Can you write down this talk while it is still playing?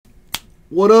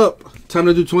What up? Time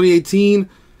to do 2018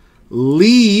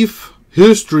 Leaf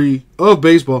History of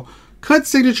Baseball. Cut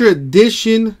Signature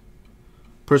Edition.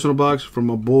 Personal box from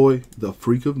my boy, the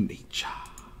Freak of Nature.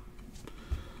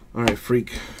 Alright,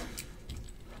 Freak.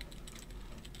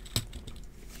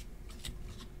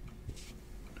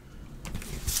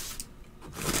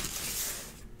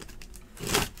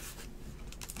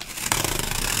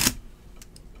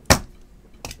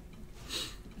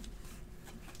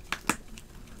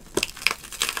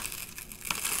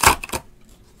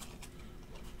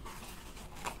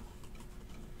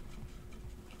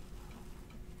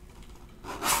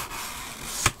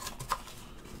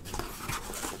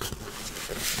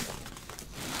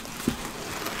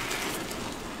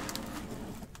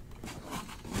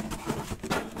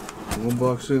 One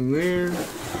box in there.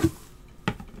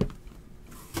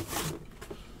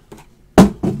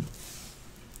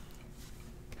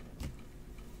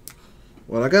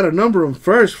 Well, I got to number them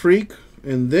first, Freak,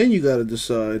 and then you got to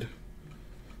decide.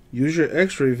 Use your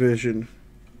X-ray vision,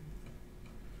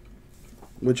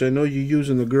 which I know you use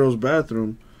in the girls'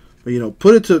 bathroom, but you know,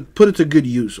 put it to good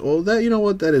use. Oh, that, you know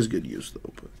what, that is good use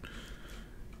though. But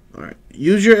all right,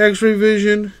 use your X-ray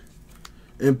vision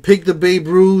and pick the Babe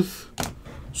Ruth.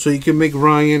 So you can make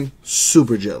Ryan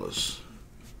super jealous.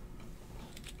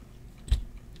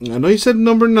 I know you said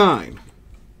number 9,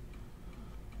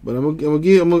 but I'm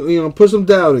gonna put some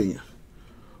doubt in you.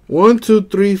 1, 2,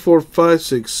 3, 4, 5,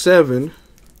 6, 7,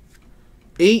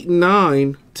 8,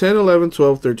 9, 10, 11,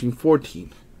 12, 13,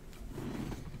 14.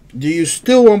 Do you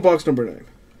still want box number 9?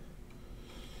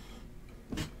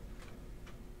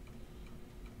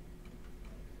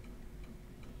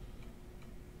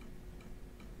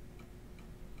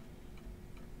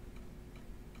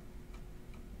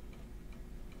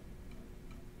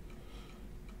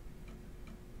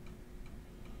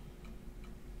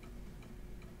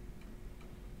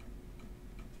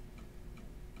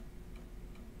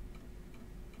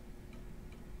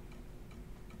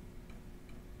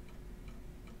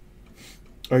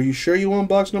 Are you sure you want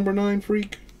box number 9,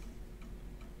 Freak?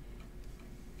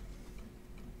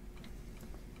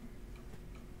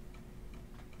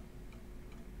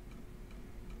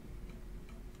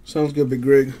 Sounds good, Big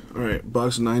Greg. Alright,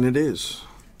 box 9 it is.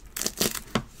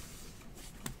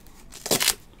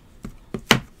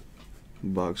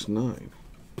 Box 9.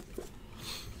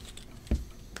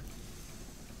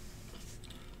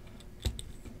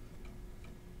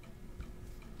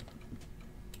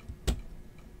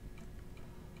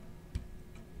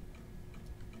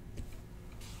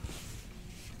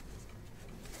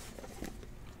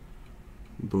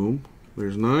 Boom.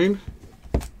 There's 9.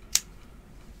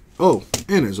 Oh,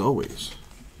 and as always,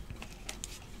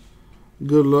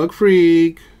 good luck,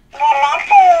 Freak.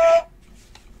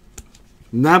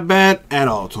 Not bad at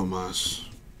all, Tomas.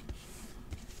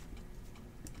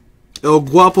 El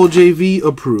Guapo JV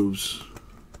approves.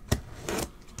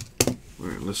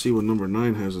 Alright, let's see what number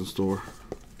 9 has in store.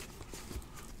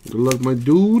 Good luck, my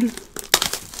dude.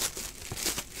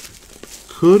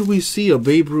 Could we see a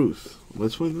Babe Ruth?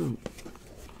 Let's find out.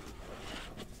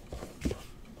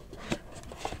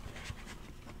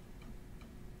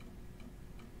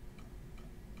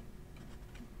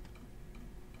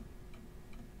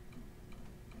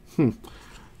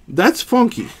 That's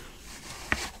funky.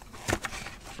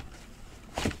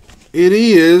 It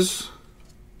is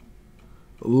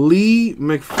Lee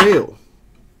McPhail.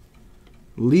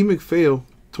 Lee McPhail,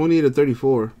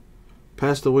 28/34,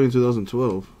 passed away in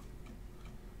 2012.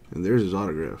 And there's his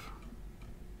autograph.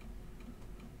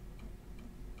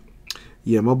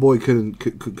 Yeah, my boy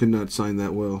could not sign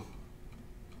that well,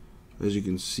 as you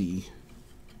can see.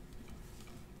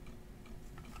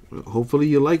 Well, hopefully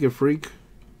you like it, Freak.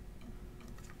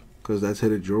 Because that's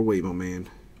headed your way, my man.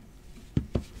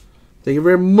 Thank you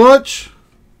very much.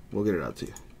 We'll get it out to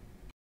you.